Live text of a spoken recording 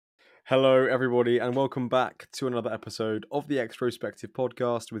Hello, everybody, and welcome back to another episode of the Extrospective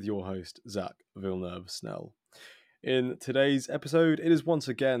Podcast with your host, Zach Villeneuve-Snell. In today's episode, it is once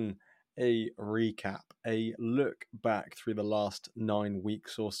again a recap, a look back through the last 9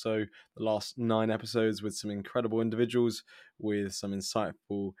 weeks or so, the last 9 episodes with some incredible individuals, with some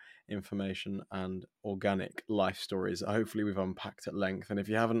insightful information and organic life stories that hopefully we've unpacked at length. And if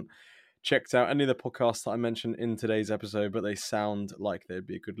you haven't checked out any of the podcasts that I mentioned in today's episode, but they sound like they'd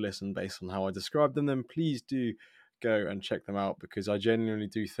be a good listen based on how I described them, then please do go and check them out, because I genuinely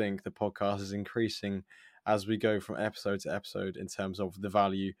do think the podcast is increasing as we go from episode to episode in terms of the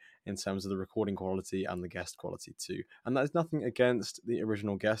value, in terms of the recording quality and the guest quality too. And that is nothing against the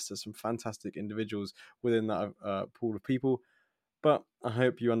original guests. There's some fantastic individuals within that pool of people. But I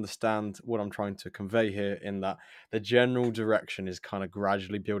hope you understand what I'm trying to convey here, in that the general direction is kind of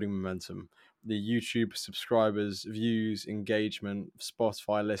gradually building momentum. The YouTube subscribers, views, engagement,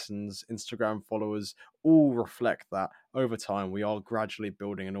 Spotify listens, Instagram followers all reflect that over time we are gradually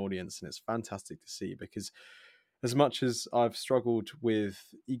building an audience, and it's fantastic to see, because as much as I've struggled with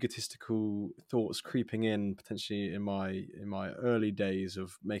egotistical thoughts creeping in potentially in my early days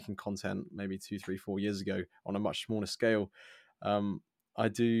of making content, maybe 2, 3, 4 years ago on a much smaller scale, I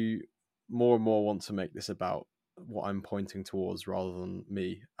do more and more want to make this about what I'm pointing towards rather than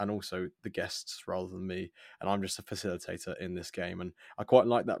me, and also the guests rather than me. And I'm just a facilitator in this game. And I quite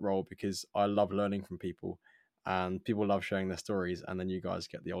like that role because I love learning from people, and people love sharing their stories. And then you guys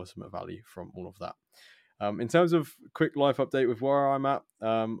get the ultimate value from all of that. In terms of quick life update with where I'm at,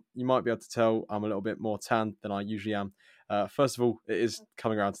 you might be able to tell I'm a little bit more tanned than I usually am. First of all, it is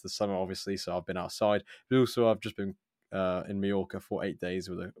coming around to the summer, obviously, so I've been outside. But also, I've just been in Mallorca for 8 days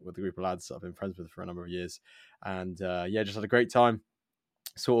with a group of lads that I've been friends with for a number of years, and just had a great time.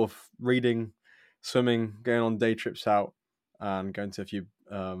 Sort of reading, swimming, going on day trips out, and going to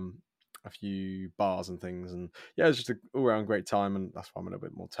a few bars and things. And yeah, it's just an all around great time, and that's why I'm a little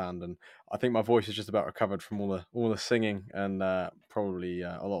bit more tanned. And I think my voice is just about recovered from all the singing and probably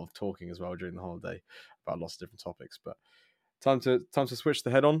a lot of talking as well during the holiday about lots of different topics. But time to switch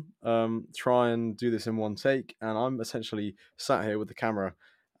the head on. Try and do this in one take, and I'm essentially sat here with the camera,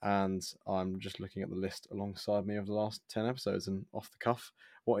 and I'm just looking at the list alongside me of the last 10 episodes, and off the cuff,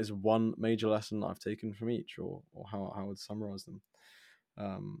 what is one major lesson that I've taken from each, or how I would summarize them.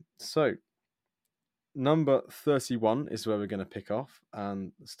 So number 31 is where we're going to pick off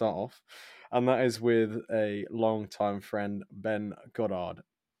and start off, and that is with a long-time friend, Ben Goddard.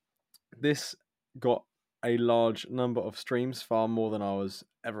 This got a large number of streams, far more than I was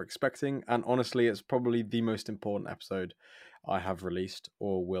ever expecting, and honestly, it's probably the most important episode I have released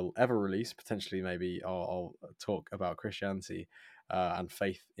or will ever release. Potentially, maybe I'll talk about Christianity and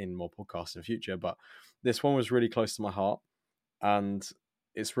faith in more podcasts in the future, but this one was really close to my heart, and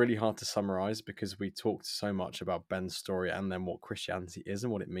it's really hard to summarize because we talked so much about Ben's story and then what Christianity is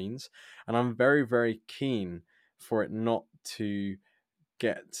and what it means, and I'm very, very keen for it not to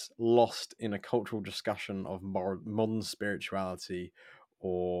get lost in a cultural discussion of modern spirituality,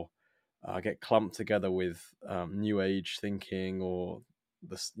 or get clumped together with new age thinking, or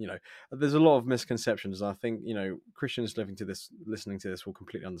this, there's a lot of misconceptions. I think, Christians listening to this will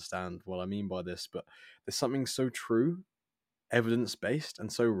completely understand what I mean by this, but there's something so true, evidence-based,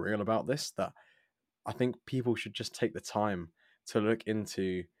 and so real about this, that I think people should just take the time to look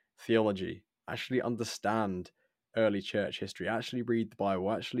into theology, actually understand early church history, actually read the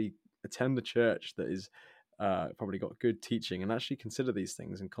Bible, actually attend a church that is probably got good teaching, and actually consider these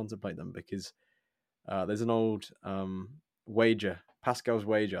things and contemplate them. Because there's an old wager, Pascal's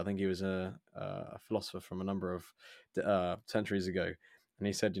wager. I think he was a philosopher from a number of centuries ago, and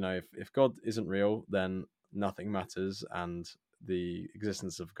he said, if God isn't real, then nothing matters, and the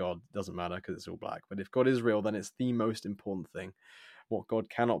existence of God doesn't matter because it's all black. But if God is real, then it's the most important thing. What God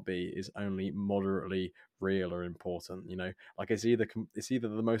cannot be is only moderately real or important. Like it's either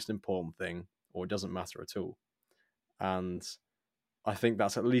the most important thing or it doesn't matter at all. And I think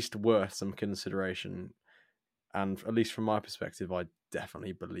that's at least worth some consideration. And at least from my perspective, I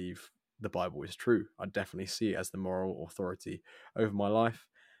definitely believe the Bible is true. I definitely see it as the moral authority over my life.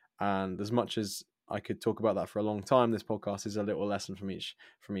 And as much as I could talk about that for a long time, this podcast is a little lesson from each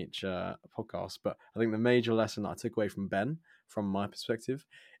podcast. But I think the major lesson that I took away from Ben, from my perspective,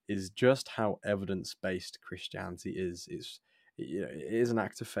 is just how evidence-based Christianity is. It is an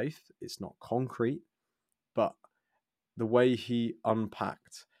act of faith. It's not concrete, but the way he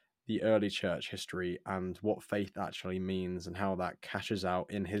unpacked the early church history and what faith actually means and how that cashes out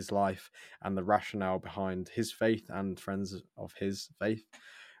in his life and the rationale behind his faith and friends of his faith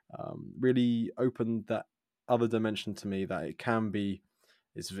really opened that other dimension to me, that it can be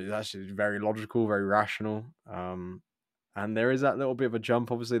It's actually very logical, very rational. And there is that little bit of a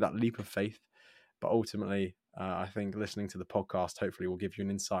jump, obviously, that leap of faith. But ultimately, I think listening to the podcast hopefully will give you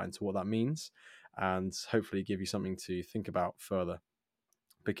an insight into what that means, and hopefully give you something to think about further,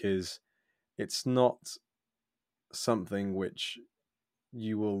 because it's not something which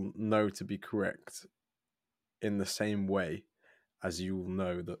you will know to be correct in the same way as you will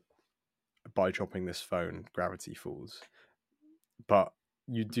know that by dropping this phone, gravity falls. But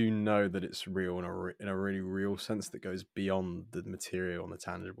you do know that it's real in a really real sense that goes beyond the material and the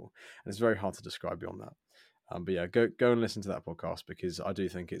tangible. And it's very hard to describe beyond that. But yeah, go and listen to that podcast, because I do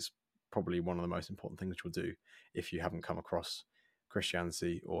think it's probably one of the most important things you'll do if you haven't come across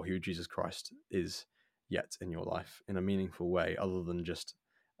Christianity or who Jesus Christ is yet in your life in a meaningful way, other than just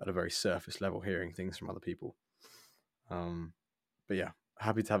at a very surface level hearing things from other people. But yeah,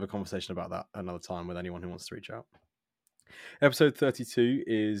 happy to have a conversation about that another time with anyone who wants to reach out. Episode 32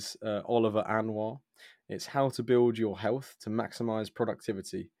 is Oliver Anwar. It's how to build your health to maximize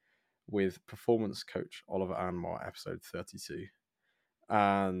productivity with performance coach Oliver Anwar, episode 32.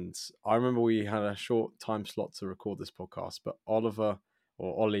 And I remember we had a short time slot to record this podcast, but Oliver,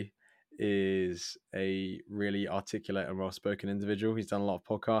 or Ollie, is a really articulate and well-spoken individual. He's done a lot of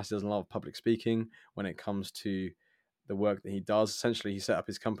podcasts, he does a lot of public speaking when it comes to the work that he does. Essentially, he set up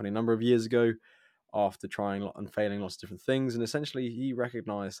his company a number of years ago after trying and failing lots of different things. And essentially, he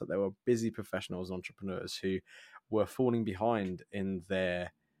recognized that there were busy professionals and entrepreneurs who were falling behind in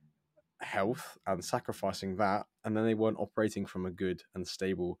their health and sacrificing that, and then they weren't operating from a good and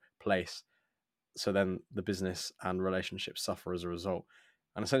stable place. So then the business and relationships suffer as a result.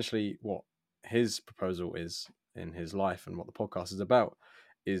 And essentially, what his proposal is in his life and what the podcast is about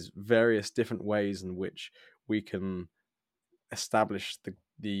is various different ways in which we can establish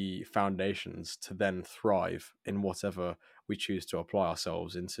the foundations to then thrive in whatever we choose to apply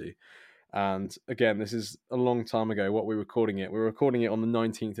ourselves into. And again, this is a long time ago. What we're recording it, we're recording it on the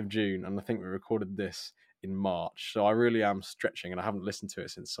 19th of June, and I think we recorded this in March. So I really am stretching, and I haven't listened to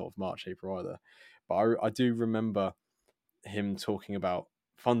it since sort of March, April either. But I do remember him talking about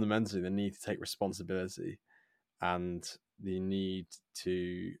fundamentally the need to take responsibility and the need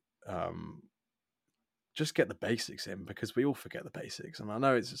to just get the basics in, because we all forget the basics. And I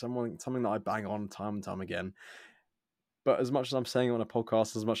know it's something that I bang on time and time again. But as much as I'm saying it on a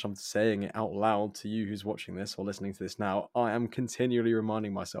podcast, as much as I'm saying it out loud to you who's watching this or listening to this now, I am continually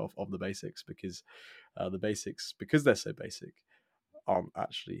reminding myself of the basics, because the basics, because they're so basic, aren't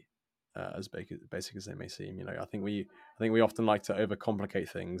actually as basic as they may seem. You know, I think we often like to overcomplicate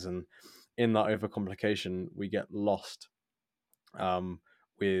things, and in that overcomplication, we get lost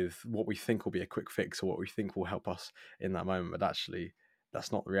with what we think will be a quick fix or what we think will help us in that moment. But actually,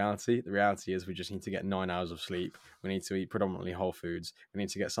 that's not the reality. The reality is we just need to get 9 hours of sleep. We need to eat predominantly whole foods. We need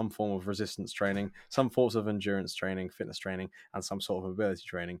to get some form of resistance training, some forms of endurance training, fitness training, and some sort of ability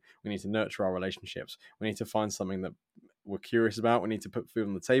training. We need to nurture our relationships. We need to find something that we're curious about. We need to put food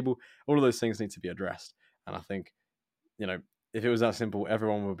on the table. All of those things need to be addressed. And I think, you know, if it was that simple,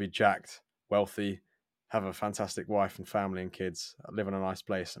 everyone would be jacked, wealthy, have a fantastic wife and family and kids, live in a nice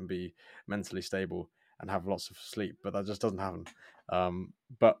place and be mentally stable and have lots of sleep. But that just doesn't happen.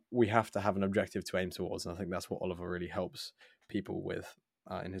 But we have to have an objective to aim towards. And I think that's what Oliver really helps people with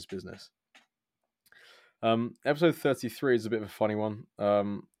in his business. Episode 33 is a bit of a funny one.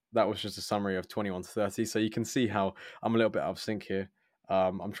 That was just a summary of 21 to 30. So you can see how I'm a little bit out of sync here.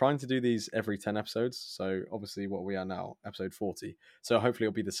 I'm trying to do these every 10 episodes. So obviously what we are now, episode 40. So hopefully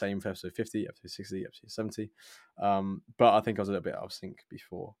it'll be the same for episode 50, episode 60, episode 70. But I think I was a little bit out of sync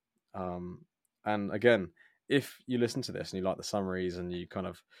before. And again, if you listen to this and you like the summaries and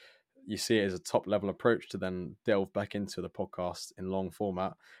you see it as a top level approach to then delve back into the podcast in long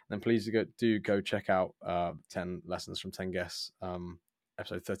format, then please do go check out 10 lessons from 10 guests,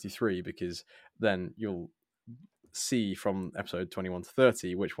 episode 33, because then you'll see from episode 21 to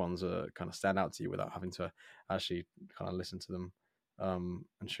 30 which ones are kind of stand out to you without having to actually kind of listen to them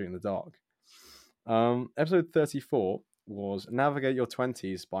and shoot in the dark. Episode 34 was Navigate Your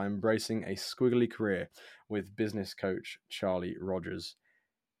 20s by Embracing a Squiggly Career with business coach Charlie Rogers.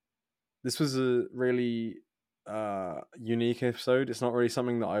 This was a really unique episode. It's not really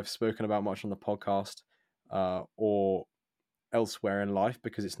something that I've spoken about much on the podcast or elsewhere in life,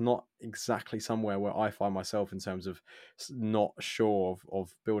 because it's not exactly somewhere where I find myself in terms of not sure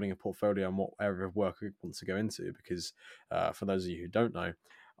of building a portfolio and what area of work I want to go into. Because for those of you who don't know,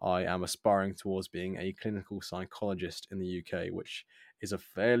 I am aspiring towards being a clinical psychologist in the UK, which is a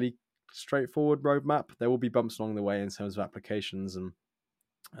fairly straightforward roadmap. There will be bumps along the way in terms of applications and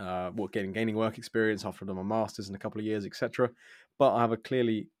gaining work experience after I've done my masters in a couple of years, etc. But I have a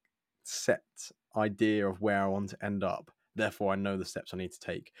clearly set idea of where I want to end up. Therefore, I know the steps I need to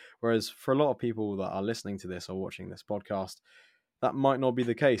take. Whereas for a lot of people that are listening to this or watching this podcast, that might not be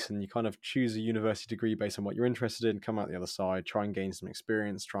the case. And you kind of choose a university degree based on what you're interested in, come out the other side, try and gain some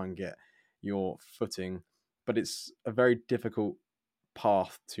experience, try and get your footing. But it's a very difficult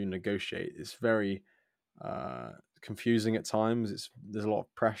path to negotiate. It's very confusing at times. There's a lot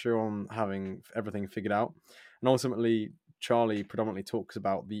of pressure on having everything figured out, and ultimately, Charlie predominantly talks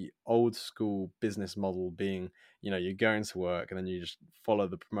about the old school business model being, you go into work and then you just follow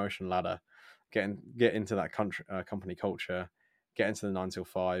the promotion ladder, get into that company culture, get into the 9 till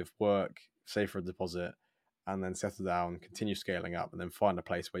 5, work, save for a deposit, and then settle down, continue scaling up, and then find a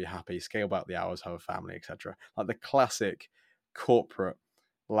place where you're happy, scale back the hours, have a family, etc. Like the classic corporate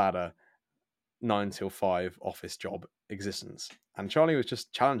ladder 9 till 5 office job existence. And Charlie was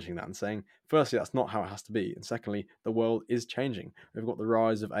just challenging that and saying, firstly, that's not how it has to be. And secondly, the world is changing. We've got the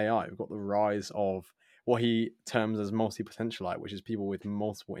rise of AI. We've got the rise of what he terms as multi-potentialite, which is people with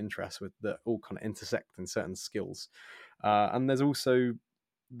multiple interests that all kind of intersect in certain skills. And there's also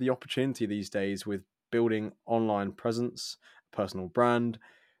the opportunity these days with building online presence, personal brand,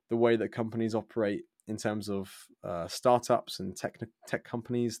 the way that companies operate in terms of startups and tech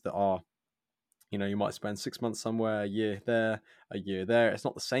companies that are, you might spend 6 months somewhere, a year there, a year there. It's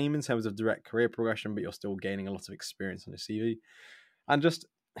not the same in terms of direct career progression, but you're still gaining a lot of experience on your CV. And just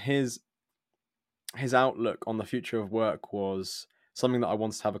his outlook on the future of work was something that I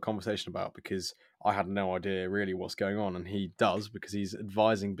wanted to have a conversation about, because I had no idea really what's going on, and he does, because he's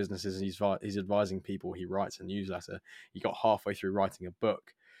advising businesses, and he's advising people. He writes a newsletter. He got halfway through writing a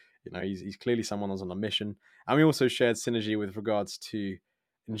book. He's clearly someone who's on a mission. And we also shared synergy with regards to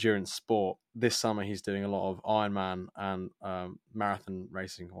endurance sport. This summer he's doing a lot of Ironman and marathon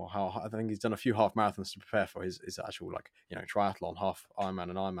racing, or I think he's done a few half marathons to prepare for his actual triathlon, half Ironman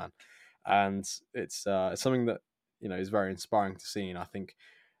and Ironman. And it's something that is very inspiring to see. And I think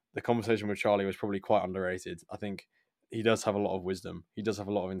the conversation with Charlie was probably quite underrated. I think he does have a lot of wisdom. He does have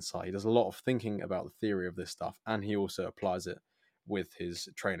a lot of insight. He does a lot of thinking about the theory of this stuff, and he also applies it with his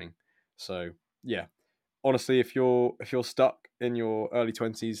training. So yeah, honestly, if you're stuck in your early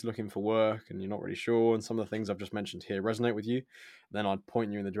 20s looking for work and you're not really sure, and some of the things I've just mentioned here resonate with you, then I'd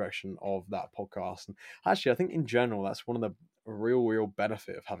point you in the direction of that podcast. And actually, I think in general, that's one of the real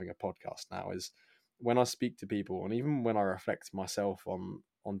benefit of having a podcast now, is when I speak to people, and even when I reflect myself on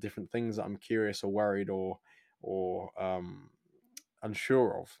different things that I'm curious or worried or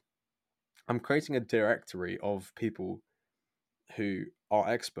unsure of, I'm creating a directory of people who are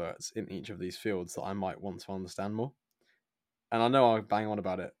experts in each of these fields that I might want to understand more. And I know I bang on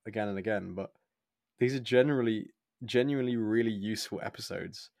about it again and again, but these are genuinely really useful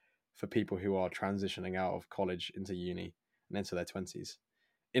episodes for people who are transitioning out of college into uni and into their 20s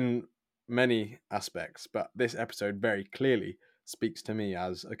in many aspects. But this episode very clearly speaks to me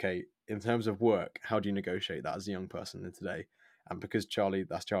as, okay, in terms of work, how do you negotiate that as a young person in today? And because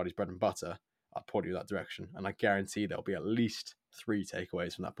that's Charlie's bread and butter, I'll point you that direction. And I guarantee there'll be at least 3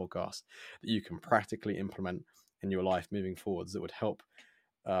 takeaways from that podcast that you can practically implement in your life moving forwards, that would help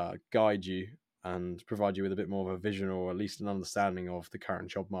guide you and provide you with a bit more of a vision, or at least an understanding of the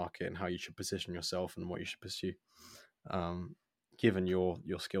current job market and how you should position yourself and what you should pursue, given your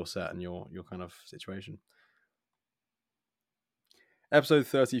skill set and your kind of situation. Episode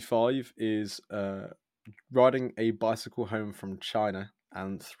 35 is riding a bicycle home from China,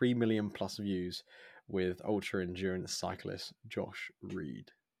 and 3 million plus views, with ultra endurance cyclist Josh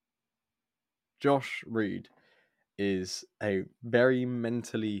Reed. Josh Reed is a very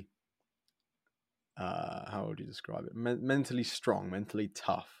mentally, how would you describe it? Mentally strong, mentally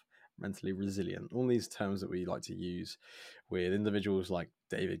tough, mentally resilient. All these terms that we like to use with individuals like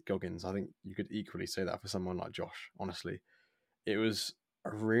David Goggins. I think you could equally say that for someone like Josh. Honestly, it was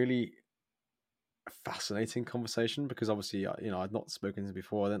a really fascinating conversation, because obviously, I'd not spoken to him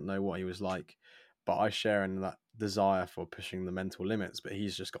before. I didn't know what he was like, but I share in that desire for pushing the mental limits. But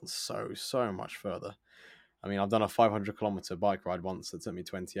he's just gone so much further. I mean, I've done a 500-kilometer bike ride once that took me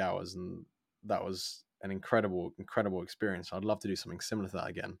 20 hours, and that was an incredible experience. I'd love to do something similar to that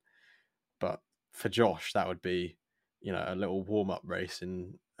again. But for Josh, that would be, a little warm-up race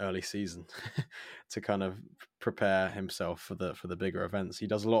in early season to kind of prepare himself for the bigger events. He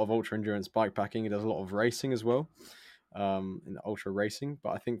does a lot of ultra endurance bikepacking. He does a lot of racing as well, in ultra racing.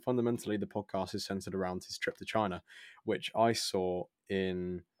 But I think fundamentally the podcast is centered around his trip to China, which I saw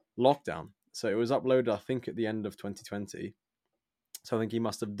in lockdown. So it was uploaded, I think, at the end of 2020. So I think he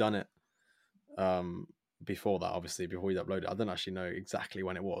must have done it before that, obviously, before he'd uploaded. I don't actually know exactly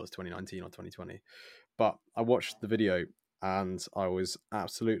when it was, 2019 or 2020. But I watched the video and I was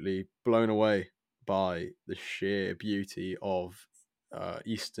absolutely blown away by the sheer beauty of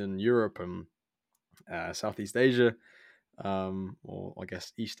Eastern Europe and Southeast Asia, or I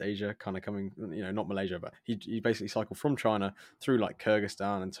guess East Asia, kind of coming, not Malaysia, but he basically cycled from China through like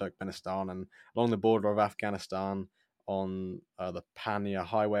Kyrgyzstan and Turkmenistan and along the border of Afghanistan on the Pania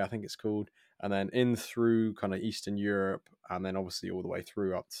Highway, I think it's called, and then in through kind of Eastern Europe, and then obviously all the way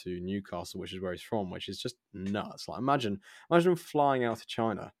through up to Newcastle, which is where he's from, which is just nuts. Like imagine flying out to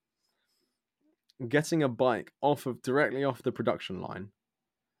China, getting a bike directly off the production line,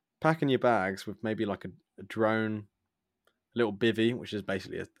 packing your bags with maybe like a drone, a little bivy, which is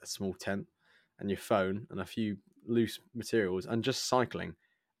basically a small tent, and your phone and a few loose materials, and just cycling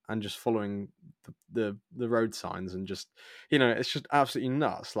and just following the road signs, and just it's just absolutely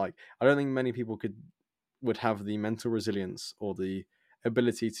nuts. Like I don't think many people would have the mental resilience or the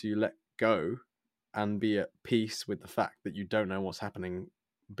ability to let go and be at peace with the fact that you don't know what's happening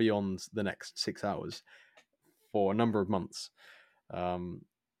beyond the next 6 hours for a number of months. And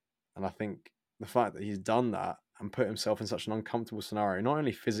I think the fact that he's done that and put himself in such an uncomfortable scenario, not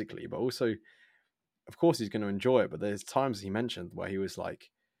only physically, but also, of course, he's going to enjoy it. But there's times he mentioned where he was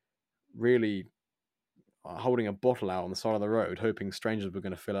like really holding a bottle out on the side of the road, hoping strangers were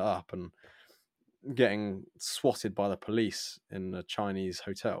going to fill it up, and getting swatted by the police in a Chinese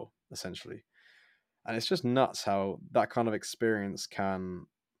hotel, essentially. And it's just nuts how that kind of experience can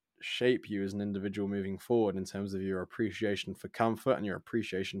shape you as an individual moving forward in terms of your appreciation for comfort and your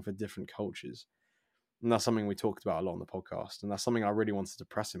appreciation for different cultures. And that's something we talked about a lot on the podcast. And that's something I really wanted to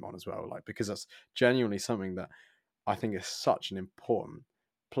press him on as well, like, because that's genuinely something that I think is such an important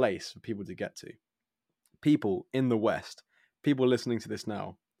place for people to get to. People in the West, people listening to this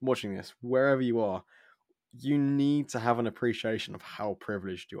now, watching this, wherever you are, you need to have an appreciation of how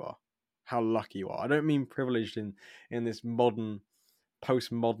privileged you are, how lucky you are. I don't mean privileged in this modern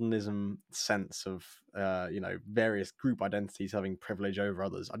postmodernism sense of various group identities having privilege over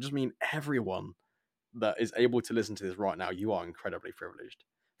others. I just mean everyone that is able to listen to this right now, you are incredibly privileged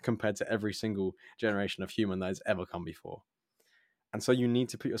compared to every single generation of human that has ever come before. And so you need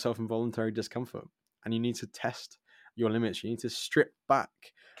to put yourself in voluntary discomfort, and you need to test your limits. You need to strip back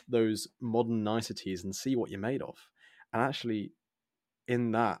those modern niceties and see what you're made of. And actually,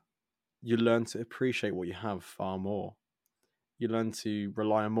 in that, you learn to appreciate what you have far more. You learn to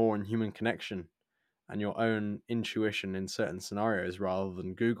rely more on human connection and your own intuition in certain scenarios rather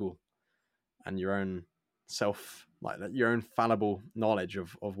than Google and your own your own fallible knowledge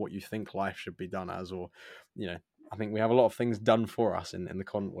of what you think life should be done as. Or I think we have a lot of things done for us in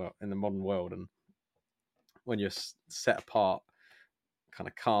the modern world, and when you're set apart, kind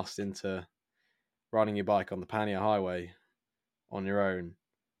of cast into riding your bike on the Pania Highway on your own,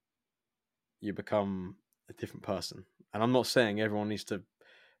 you become a different person. And I'm not saying everyone needs to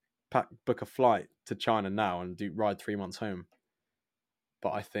book a flight to China now and ride 3 months home,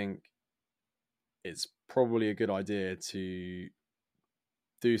 but I think it's probably a good idea to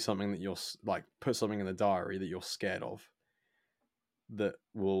do something that you're like, put something in the diary that you're scared of, that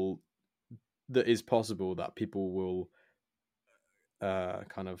is possible, that people will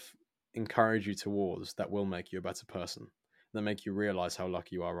kind of encourage you towards, that will make you a better person, that make you realize how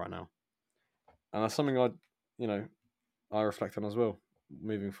lucky you are right now. And that's something I reflect on as well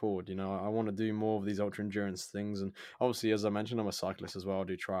moving forward. I want to do more of these ultra endurance things, and obviously, as I mentioned, I'm a cyclist as well. I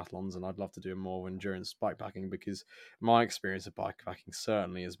do triathlons, and I'd love to do more endurance bikepacking, because my experience of bikepacking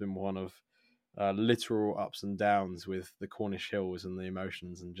certainly has been one of literal ups and downs with the Cornish hills and the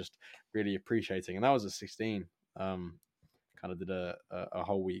emotions, and just really appreciating. And that was at 16. Kind of did a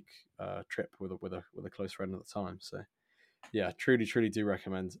whole week trip with a close friend at the time. So yeah, truly do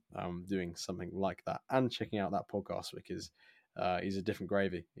recommend doing something like that, and checking out that podcast, because he's a different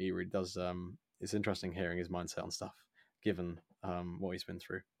gravy. He really does. It's interesting hearing his mindset on stuff, given what he's been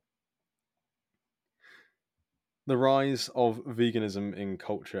through. The rise of veganism in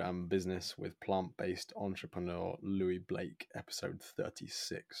culture and business with plant-based entrepreneur Louis Blake, episode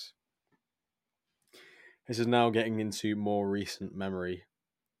 36. This is now getting into more recent memory,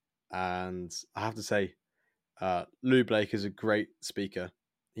 and I have to say, Louis Blake is a great speaker.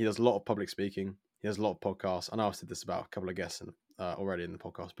 He does a lot of public speaking. He has a lot of podcasts. I know I've said this about a couple of guests already in the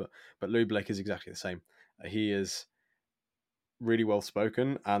podcast, but Louis Blake is exactly the same. He is really well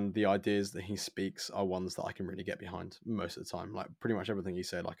spoken, and the ideas that he speaks are ones that I can really get behind most of the time. Like pretty much everything he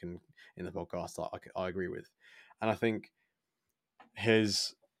said, like in the podcast, I agree with. And I think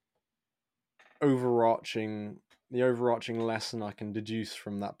his the overarching lesson I can deduce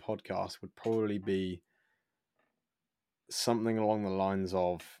from that podcast would probably be something along the lines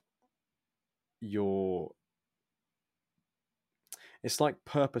of it's like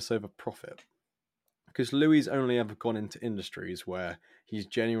purpose over profit. Because Louis only ever gone into industries where he's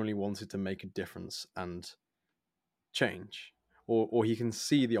genuinely wanted to make a difference and change, or he can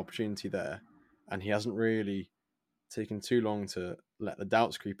see the opportunity there, and he hasn't really taken too long to let the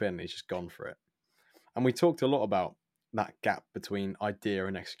doubts creep in. He's just gone for it. And we talked a lot about that gap between idea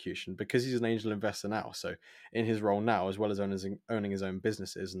and execution because he's an angel investor now. So in his role now, as well as owning his own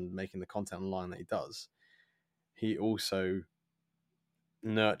businesses and making the content online that he does, he also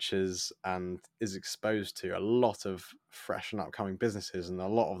nurtures and is exposed to a lot of fresh and upcoming businesses, and a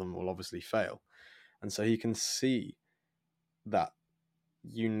lot of them will obviously fail. And so he can see that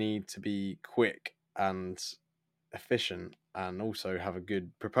you need to be quick and efficient and also have a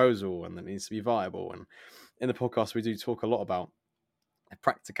good proposal, and that needs to be viable. And in the podcast, we do talk a lot about the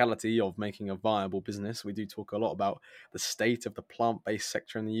practicality of making a viable business. We do talk a lot about the state of the plant-based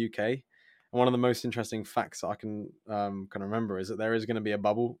sector in the UK. And one of the most interesting facts that I can remember is that there is going to be a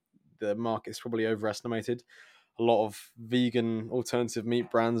bubble. The market's probably overestimated. A lot of vegan alternative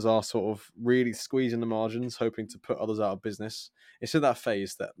meat brands are sort of really squeezing the margins, hoping to put others out of business. It's in that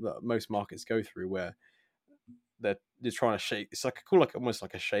phase that most markets go through where they're trying to shake. It's like almost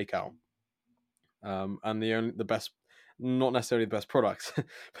like a shakeout. And the best, not necessarily the best products, but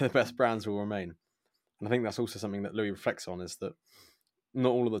the best brands will remain. And I think that's also something that Louis reflects on, is that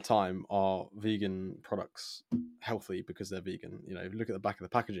not all of the time are vegan products healthy because they're vegan. You know, if you look at the back of the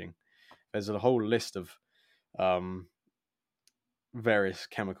packaging, there's a whole list of various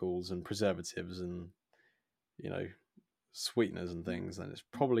chemicals and preservatives and, you know, sweeteners and things, and it's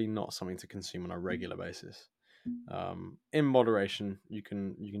probably not something to consume on a regular basis. In moderation, you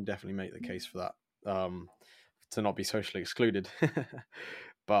can definitely make the case for that, to not be socially excluded.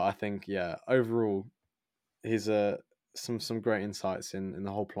 But I think, yeah, overall, he's some great insights in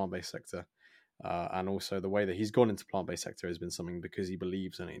the whole plant-based sector, and also the way that he's gone into plant-based sector has been something because he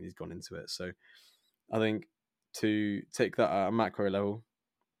believes in it and he's gone into it. So I think to take that at a macro level,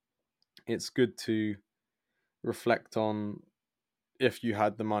 it's good to reflect on, if you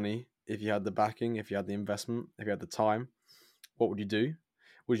had the money, if you had the backing, if you had the investment, if you had the time, what would you do?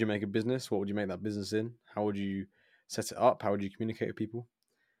 Would you make a business? What would you make that business in? How would you set it up? How would you communicate with people?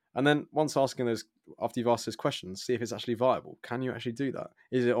 And then once asking those, after you've asked those questions, see if it's actually viable. Can you actually do that?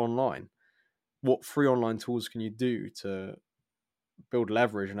 Is it online? What free online tools can you do to build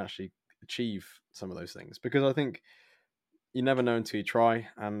leverage and actually achieve some of those things? Because I think you never know until you try.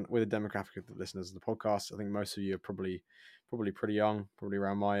 And with the demographic of the listeners of the podcast, I think most of you are probably pretty young, probably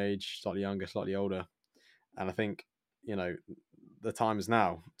around my age, slightly younger, slightly older. And I think, you know, the time is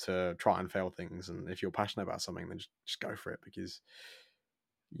now to try and fail things. And if you're passionate about something, then just go for it, because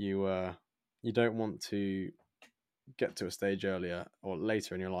you don't want to get to a stage earlier or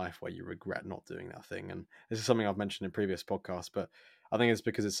later in your life where you regret not doing that thing. And this is something I've mentioned in previous podcasts, but I think it's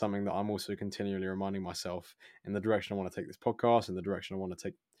because it's something that I'm also continually reminding myself in the direction I want to take this podcast, in the direction I want to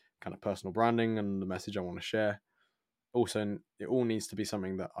take kind of personal branding and the message I want to share. Also, it all needs to be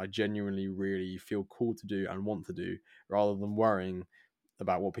something that I genuinely really feel called to do and want to do, rather than worrying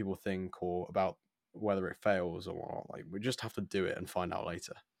about what people think or about whether it fails or not. Like, we just have to do it and find out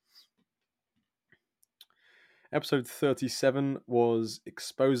later. Episode 37 was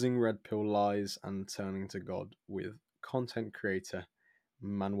Exposing Red Pill Lies and Turning to God with content creator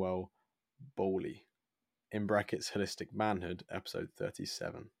Manuel Bowley, in brackets Holistic Manhood, episode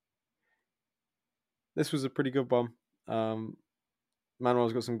 37. This was a pretty good one.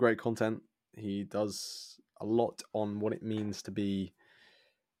 Manuel's got some great content. He does a lot on what it means to be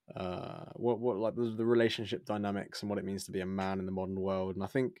what like the relationship dynamics and what it means to be a man in the modern world. And I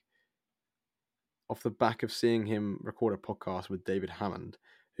think off the back of seeing him record a podcast with David Hammond,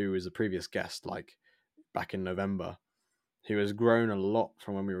 who was a previous guest, like back in November, who has grown a lot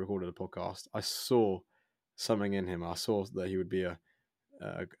from when we recorded the podcast, I saw something in him. I saw that he would be a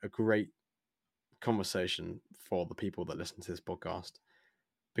great conversation for the people that listen to this podcast,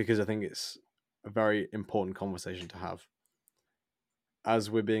 because I think it's a very important conversation to have.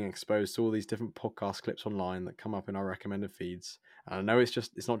 As we're being exposed to all these different podcast clips online that come up in our recommended feeds, and I know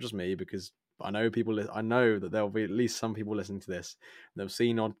it's not just me, because I know I know that there'll be at least some people listening to this. They've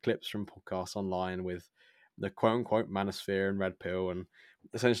seen odd clips from podcasts online with the quote unquote manosphere and red pill, and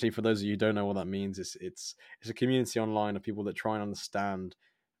essentially, for those of you who don't know what that means, it's a community online of people that try and understand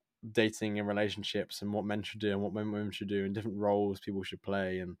dating and relationships and what men should do and what women should do and different roles people should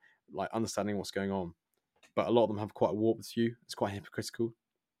play, and like understanding what's going on. But a lot of them have quite a warped view. It's quite hypocritical,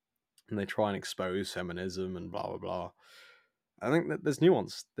 and they try and expose feminism and blah blah blah. I think that there's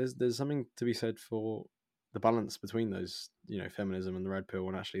nuance. There's something to be said for the balance between those, feminism and the red pill,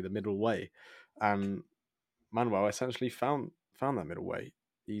 and actually the middle way. And Manuel essentially found that middle way.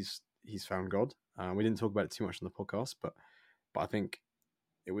 He's found God. We didn't talk about it too much on the podcast, but I think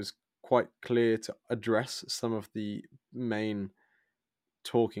it was quite clear to address some of the main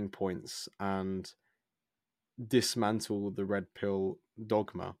talking points and dismantle the red pill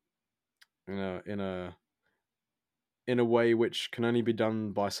dogma in a way which can only be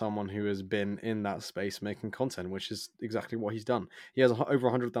done by someone who has been in that space making content, which is exactly what he's done. He has over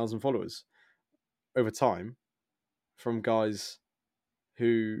 100,000 followers over time from guys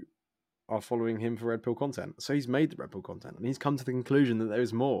who are following him for red pill content. So he's made the red pill content, and he's come to the conclusion that there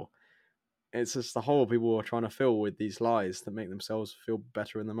is more. It's just the hole people are trying to fill with these lies that make themselves feel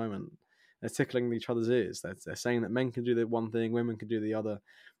better in the moment. They're tickling each other's ears. They're saying that men can do the one thing, women can do the other.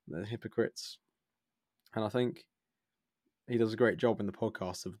 They're hypocrites. And I think he does a great job in the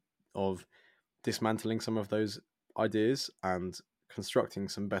podcast of dismantling some of those ideas and constructing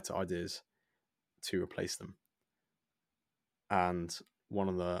some better ideas to replace them. And one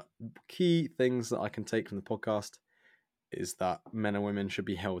of the key things that I can take from the podcast is that men and women should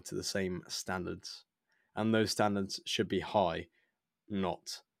be held to the same standards. And those standards should be high,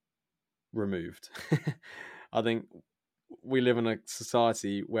 not removed. I think we live in a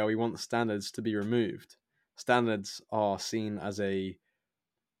society where we want standards to be removed. Standards are seen as a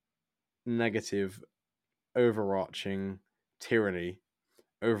negative, overarching tyranny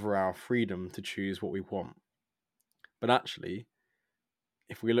over our freedom to choose what we want. But actually,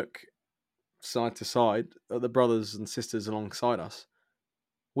 if we look side to side at the brothers and sisters alongside us,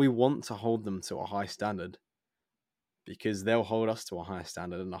 we want to hold them to a high standard because they'll hold us to a high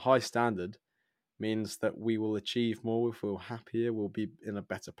standard. And a high standard means that we will achieve more, we'll feel happier, we'll be in a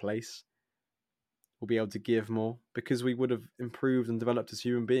better place, we'll be able to give more because we would have improved and developed as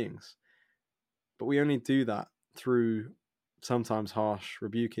human beings. But we only do that through sometimes harsh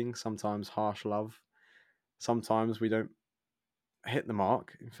rebuking, sometimes harsh love. Sometimes we don't hit the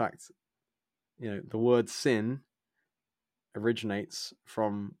mark. In fact, the word sin originates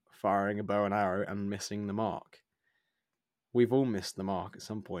from firing a bow and arrow and missing the mark. We've all missed the mark at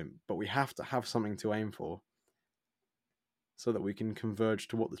some point, but we have to have something to aim for so that we can converge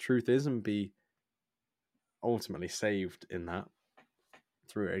to what the truth is and be ultimately saved in that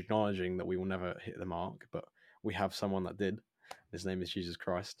through acknowledging that we will never hit the mark, but we have someone that did. His name is Jesus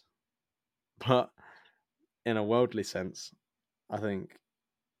Christ. But in a worldly sense, I think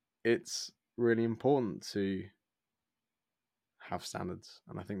it's really important to have standards,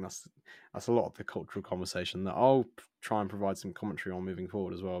 and I think that's a lot of the cultural conversation that I'll try and provide some commentary on moving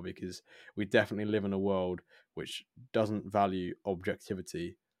forward as well, because we definitely live in a world which doesn't value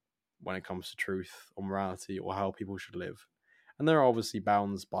objectivity when it comes to truth or morality or how people should live. And there are obviously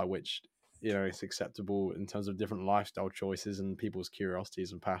bounds by which it's acceptable in terms of different lifestyle choices and people's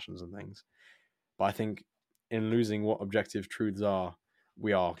curiosities and passions and things. But I think in losing what objective truths are,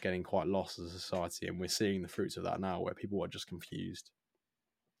 we are getting quite lost as a society, and we're seeing the fruits of that now, where people are just confused.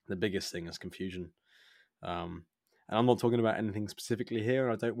 The biggest thing is confusion. And I'm not talking about anything specifically here,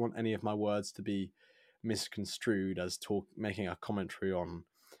 and I don't want any of my words to be misconstrued as making a commentary on,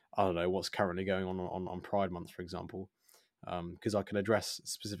 I don't know, what's currently going on Pride Month, for example, because I can address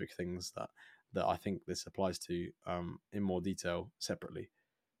specific things that I think this applies to in more detail separately.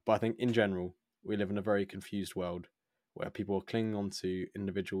 But I think in general, we live in a very confused world where people are clinging on to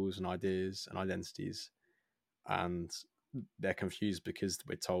individuals and ideas and identities, and they're confused because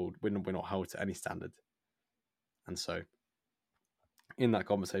we're told we're not held to any standard. And so in that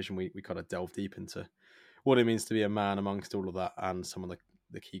conversation, we kind of delve deep into what it means to be a man amongst all of that and some of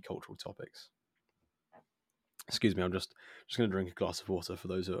the key cultural topics. Excuse me, I'm just going to drink a glass of water for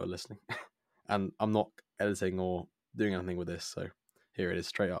those who are listening. And I'm not editing or doing anything with this, so here it is,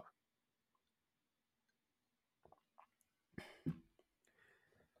 straight up.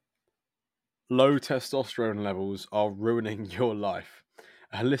 Low testosterone levels are ruining your life.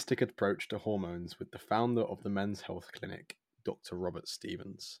 A holistic approach to hormones with the founder of the Men's Health Clinic, Dr. Robert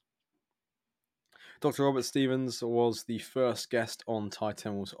Stevens. Dr. Robert Stevens was the first guest on Ty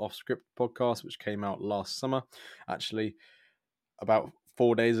Temmel's Off Script podcast, which came out last summer. Actually, about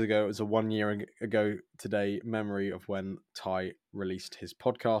 4 days ago, it was a 1 year ago today memory of when Ty released his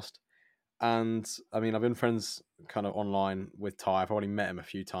podcast. And I mean, I've been friends kind of online with Ty. I've already met him a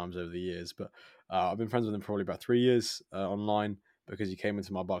few times over the years, but I've been friends with him for probably about 3 years online, because he came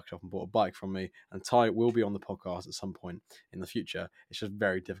into my bike shop and bought a bike from me. And Ty will be on the podcast at some point in the future. It's just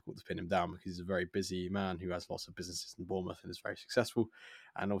very difficult to pin him down because he's a very busy man who has lots of businesses in Bournemouth and is very successful,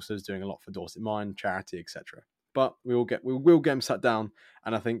 and also is doing a lot for Dorset Mine, charity, etc. But we will get him sat down,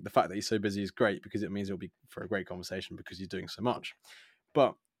 and I think the fact that he's so busy is great because it means it'll be for a great conversation because he's doing so much.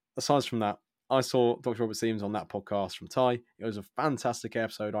 But aside from that, I saw Dr. Robert Stephens on that podcast from Ty. It was a fantastic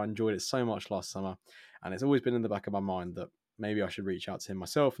episode. I enjoyed it so much last summer, and it's always been in the back of my mind that maybe I should reach out to him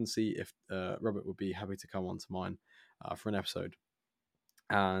myself and see if Robert would be happy to come on to mine for an episode.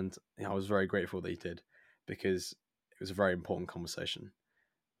 And I was very grateful that he did, because it was a very important conversation.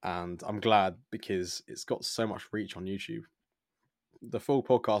 And I'm glad because it's got so much reach on YouTube. The full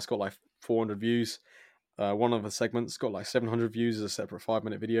podcast got like 400 views. One of the segments got like 700 views as a separate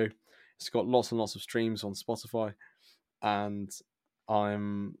 5-minute video. It's got lots and lots of streams on Spotify. And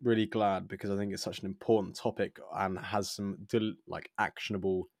I'm really glad because I think it's such an important topic and has some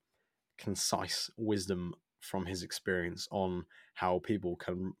actionable, concise wisdom from his experience on how people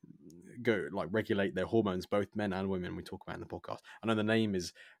can go regulate their hormones, both men and women. We talk about in the podcast. I know the name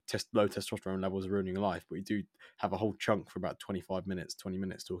is low testosterone levels ruining life, but we do have a whole chunk for about 20 minutes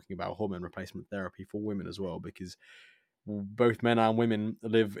talking about hormone replacement therapy for women as well, because both men and women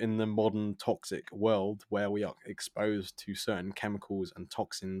live in the modern toxic world where we are exposed to certain chemicals and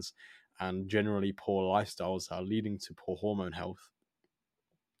toxins and generally poor lifestyles that are leading to poor hormone health.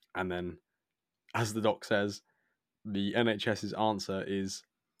 And then, as the doc says, the NHS's answer is,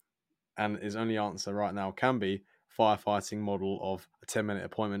 and his only answer right now can be, firefighting model of a 10-minute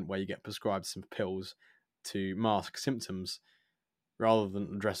appointment where you get prescribed some pills to mask symptoms rather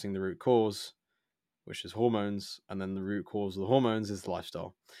than addressing the root cause, which is hormones, and then the root cause of the hormones is the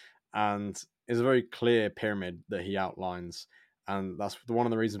lifestyle. And it's a very clear pyramid that he outlines, and that's one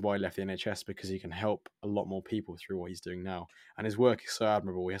of the reasons why he left the NHS, because he can help a lot more people through what he's doing now. And his work is so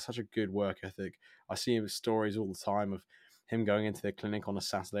admirable. He has such a good work ethic. I see him stories all the time of him going into the clinic on a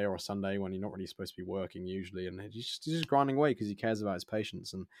Saturday or a Sunday when you're not really supposed to be working usually, and he's just grinding away because he cares about his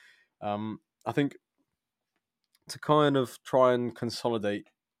patients. And I think to kind of try and consolidate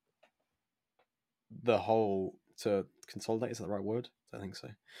the whole, to consolidate, is that the right word? I think so.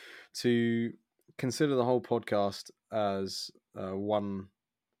 To consider the whole podcast as one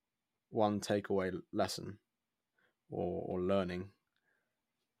takeaway lesson or learning,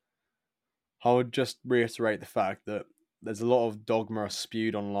 I would just reiterate the fact that there's a lot of dogma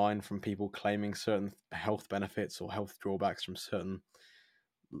spewed online from people claiming certain health benefits or health drawbacks from certain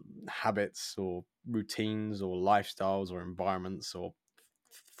habits or routines or lifestyles or environments or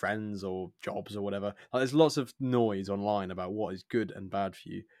friends or jobs or whatever. There's lots of noise online about what is good and bad for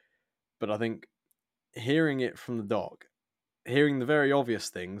you. But I think hearing it from the doc, hearing the very obvious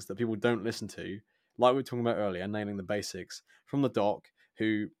things that people don't listen to, like we were talking about earlier, nailing the basics, from the doc,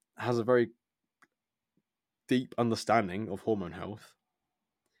 who has a very deep understanding of hormone health,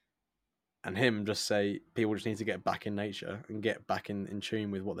 and him just say people just need to get back in nature and get back in tune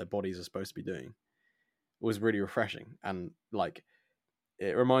with what their bodies are supposed to be doing, was really refreshing. And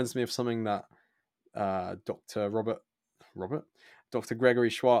it reminds me of something that Dr. Gregory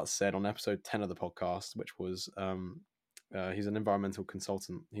Schwartz said on episode 10 of the podcast, which was he's an environmental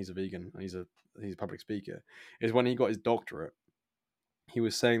consultant, he's a vegan, and he's a public speaker, is when he got his doctorate, he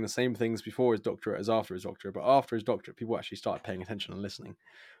was saying the same things before his doctorate as after his doctorate, but after his doctorate, people actually started paying attention and listening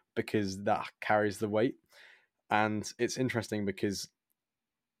because that carries the weight. And it's interesting because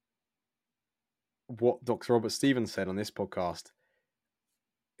what Dr. Robert Stephens said on this podcast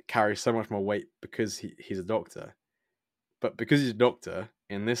carries so much more weight because he's a doctor. But because he's a doctor,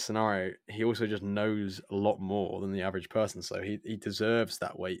 in this scenario, he also just knows a lot more than the average person. So he deserves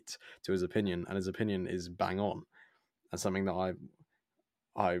that weight to his opinion, and his opinion is bang on. And something that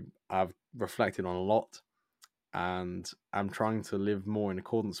I've reflected on a lot, and I'm trying to live more in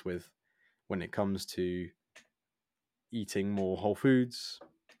accordance with when it comes to eating more whole foods,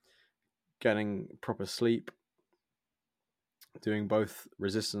 getting proper sleep, doing both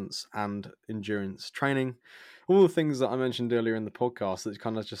resistance and endurance training, all the things that I mentioned earlier in the podcast that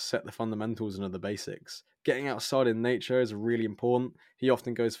kind of just set the fundamentals and the basics. Getting outside in nature is really important. He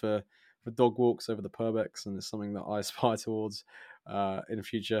often goes for dog walks over the Purbex, and it's something that I aspire towards in the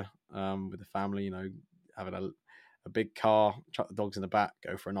future with the family. Having a big car, chuck the dogs in the back,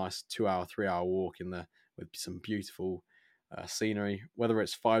 go for a nice 2-hour, 3-hour walk in there with some beautiful scenery, whether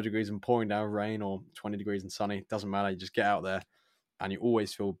it's 5 degrees and pouring down rain or 20 degrees and sunny, doesn't matter. You just get out there and you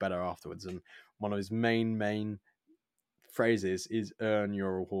always feel better afterwards. And one of his main phrases is earn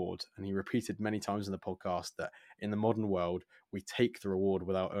your reward. And he repeated many times in the podcast that in the modern world, we take the reward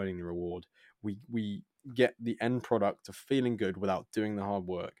without earning the reward. We get the end product of feeling good without doing the hard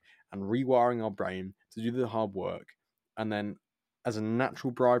work and rewiring our brain to do the hard work. And then as a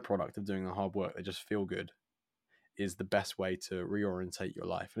natural byproduct of doing the hard work, they just feel good, is the best way to reorientate your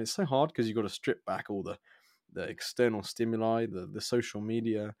life. And it's so hard because you've got to strip back all the the external stimuli, the social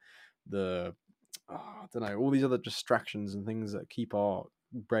media, I don't know, all these other distractions and things that keep our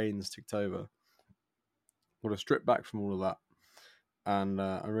brains ticked over. We'll strip back from all of that and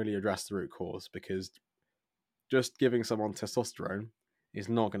really address the root cause, because just giving someone testosterone is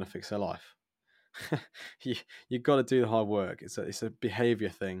not going to fix their life. You've got to do the hard work. It's a behavior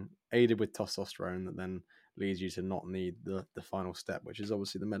thing aided with testosterone that then leads you to not need the final step, which is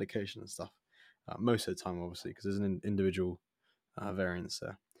obviously the medication and stuff. Most of the time, obviously, because there's an individual variance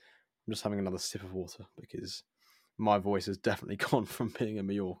there. I'm just having another sip of water because my voice has definitely gone from being in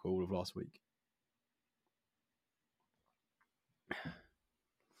Mallorca all of last week.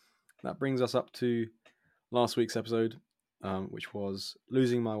 That brings us up to last week's episode, which was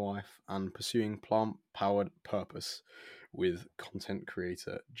losing my wife and pursuing plant-powered purpose with content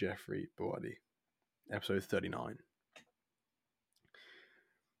creator Jeffrey Boadi. Episode 39.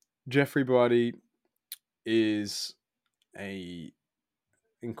 Jeffrey Boadi is a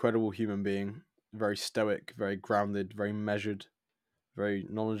incredible human being, very stoic, very grounded, very measured, very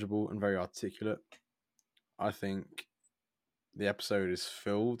knowledgeable, and very articulate. I think the episode is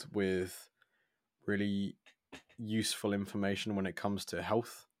filled with really useful information when it comes to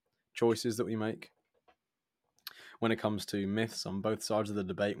health choices that we make, when it comes to myths on both sides of the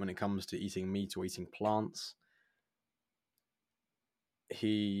debate, when it comes to eating meat or eating plants.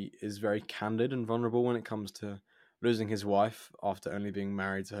 He is very candid and vulnerable when it comes to losing his wife after only being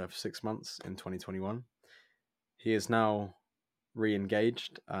married to her for 6 months in 2021. He is now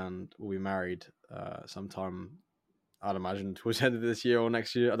re-engaged and will be married sometime, I'd imagine, towards the end of this year or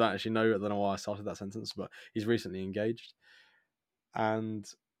next year. I don't actually know. I don't know why I started that sentence, but he's recently engaged. And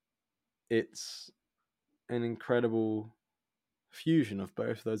it's an incredible fusion of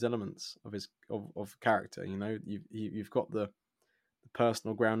both those elements of his of character. You know, you've got the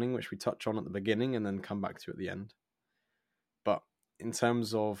personal grounding, which we touch on at the beginning and then come back to at the end. But in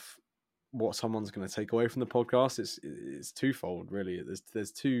terms of what someone's going to take away from the podcast, it's twofold, really.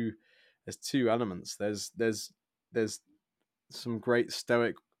 There's two elements. There's some great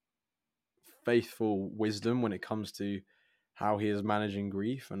stoic, faithful wisdom when it comes to how he is managing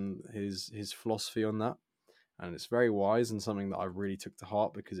grief and his philosophy on that. And it's very wise and something that I really took to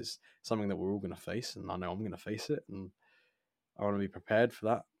heart, because it's something that we're all going to face, and I know I'm going to face it, and I want to be prepared for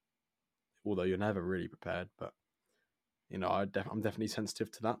that. Although you're never really prepared, but you know, I'm definitely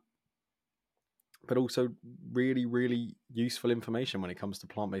sensitive to that. But also really, really useful information when it comes to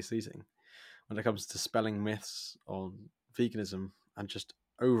plant-based eating, when it comes to dispelling myths on veganism, and just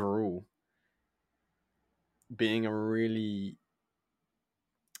overall being a really...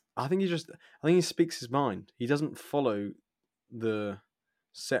 I think he speaks his mind. He doesn't follow the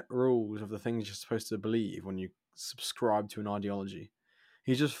set rules of the things you're supposed to believe when you subscribe to an ideology.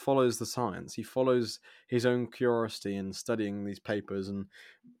 He just follows the science. He follows his own curiosity in studying these papers and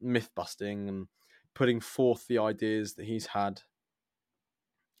myth busting and putting forth the ideas that he's had.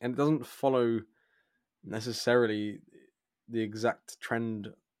 And it doesn't follow necessarily the exact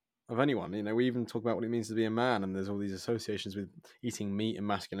trend of anyone. You know, we even talk about what it means to be a man, and there's all these associations with eating meat and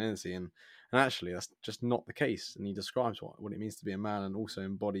masculinity, and actually that's just not the case. And he describes what it means to be a man and also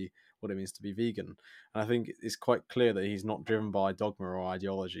embody what it means to be vegan. And I think it's quite clear that he's not driven by dogma or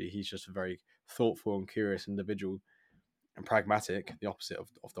ideology. He's just a very thoughtful and curious individual, and pragmatic, the opposite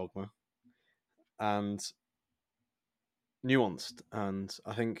of dogma, and nuanced. And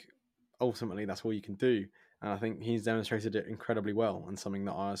I think ultimately that's all you can do. And I think he's demonstrated it incredibly well, and something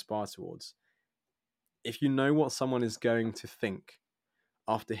that I aspire towards. If you know what someone is going to think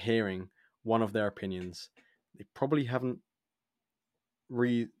after hearing one of their opinions, they probably haven't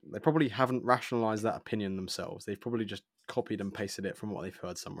rationalized that opinion themselves. They've probably just copied and pasted it from what they've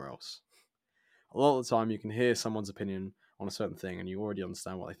heard somewhere else. A lot of the time you can hear someone's opinion on a certain thing and you already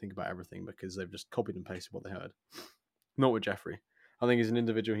understand what they think about everything, because they've just copied and pasted what they heard. Not with Jeffrey. I think he's an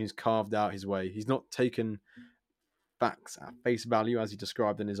individual who's carved out his way. He's not taken facts at face value as he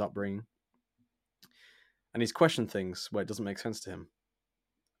described in his upbringing, and he's questioned things where it doesn't make sense to him.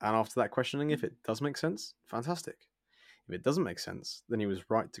 And after that questioning, if it does make sense, fantastic. If it doesn't make sense, then he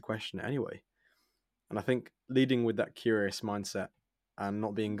was right to question it anyway. And I think leading with that curious mindset and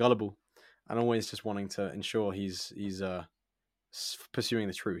not being gullible, and always just wanting to ensure he's pursuing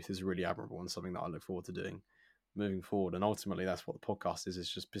the truth, is really admirable, and something that I look forward to doing moving forward. And ultimately that's what the podcast is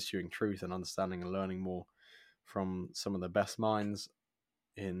just pursuing truth and understanding and learning more from some of the best minds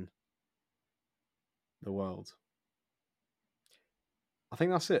in the world. I think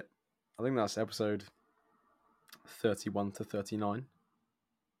that's it. I think that's episode 31 to 39.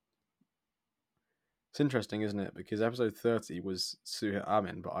 It's interesting, isn't it? Because episode 30 was Suha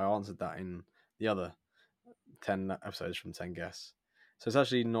Amin, but I answered that in the other 10 episodes from 10 guests. So it's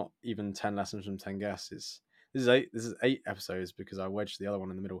actually not even 10 lessons from 10 guests. This is eight episodes because I wedged the other one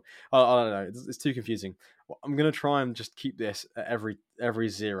in the middle. I don't know. It's too confusing. Well, I'm gonna try and just keep this at every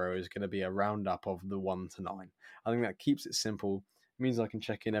zero is gonna be a roundup of the 1 to 9. I think that keeps it simple. It means I can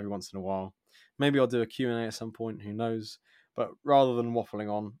check in every once in a while. Maybe I'll do a Q&A at some point. Who knows? But rather than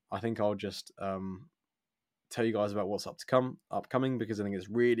waffling on, I think I'll just tell you guys about what's upcoming, because I think it's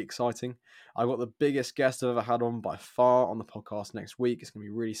really exciting. I've got the biggest guest I've ever had on by far on the podcast next week. It's going to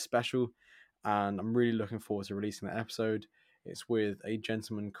be really special, and I'm really looking forward to releasing that episode. It's with a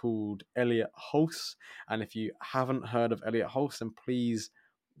gentleman called Elliot Hulse, and if you haven't heard of Elliot Hulse, then please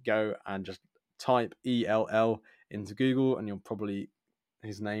go and just type ELL into Google, and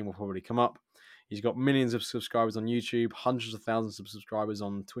his name will probably come up. He's got millions of subscribers on YouTube, hundreds of thousands of subscribers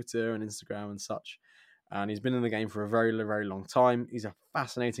on Twitter and Instagram and such. And he's been in the game for a very, very long time. He's a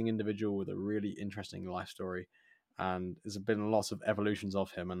fascinating individual with a really interesting life story. And there's been lots of evolutions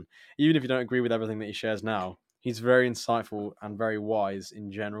of him. And even if you don't agree with everything that he shares now, he's very insightful and very wise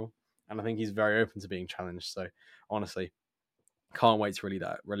in general. And I think he's very open to being challenged. So honestly, can't wait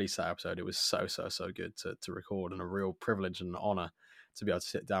to release that episode. It was so good to record, and a real privilege and an honor to be able to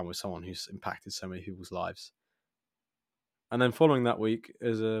sit down with someone who's impacted so many people's lives. And then following that week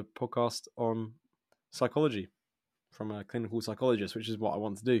is a podcast on psychology from a clinical psychologist, which is what I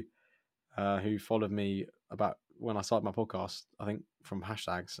want to do, who followed me about when I started my podcast, I think from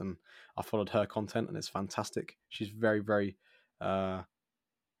hashtags, and I followed her content, and it's fantastic. She's very, the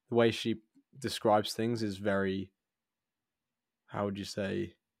way she describes things is very, how would you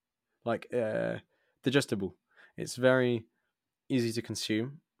say, like digestible. It's very easy to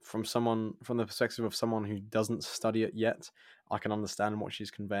consume from the perspective of someone who doesn't study it yet. I can understand what she's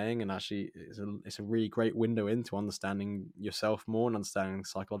conveying, and actually it's a really great window into understanding yourself more and understanding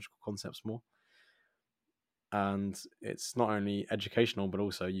psychological concepts more. And it's not only educational, but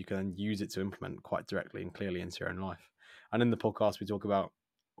also you can use it to implement quite directly and clearly into your own life. And in the podcast, we talk about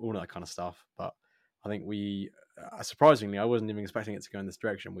all that kind of stuff. But I think surprisingly, I wasn't even expecting it to go in this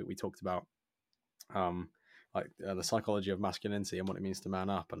direction. We talked about the psychology of masculinity and what it means to man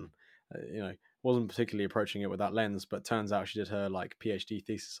up, and wasn't particularly approaching it with that lens, but turns out she did her PhD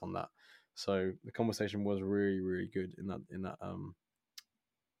thesis on that. So the conversation was really good in that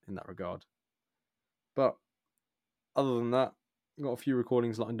regard. But other than that, I've got a few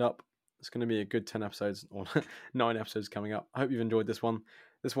recordings lined up. It's going to be a good 10 episodes or 9 episodes coming up. I hope you've enjoyed this one.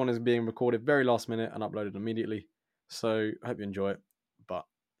 This one is being recorded very last minute and uploaded immediately, so I hope you enjoy it. But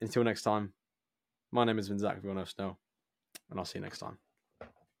until next time, my name has been Zach Villeneuve Snell, and I'll see you next time.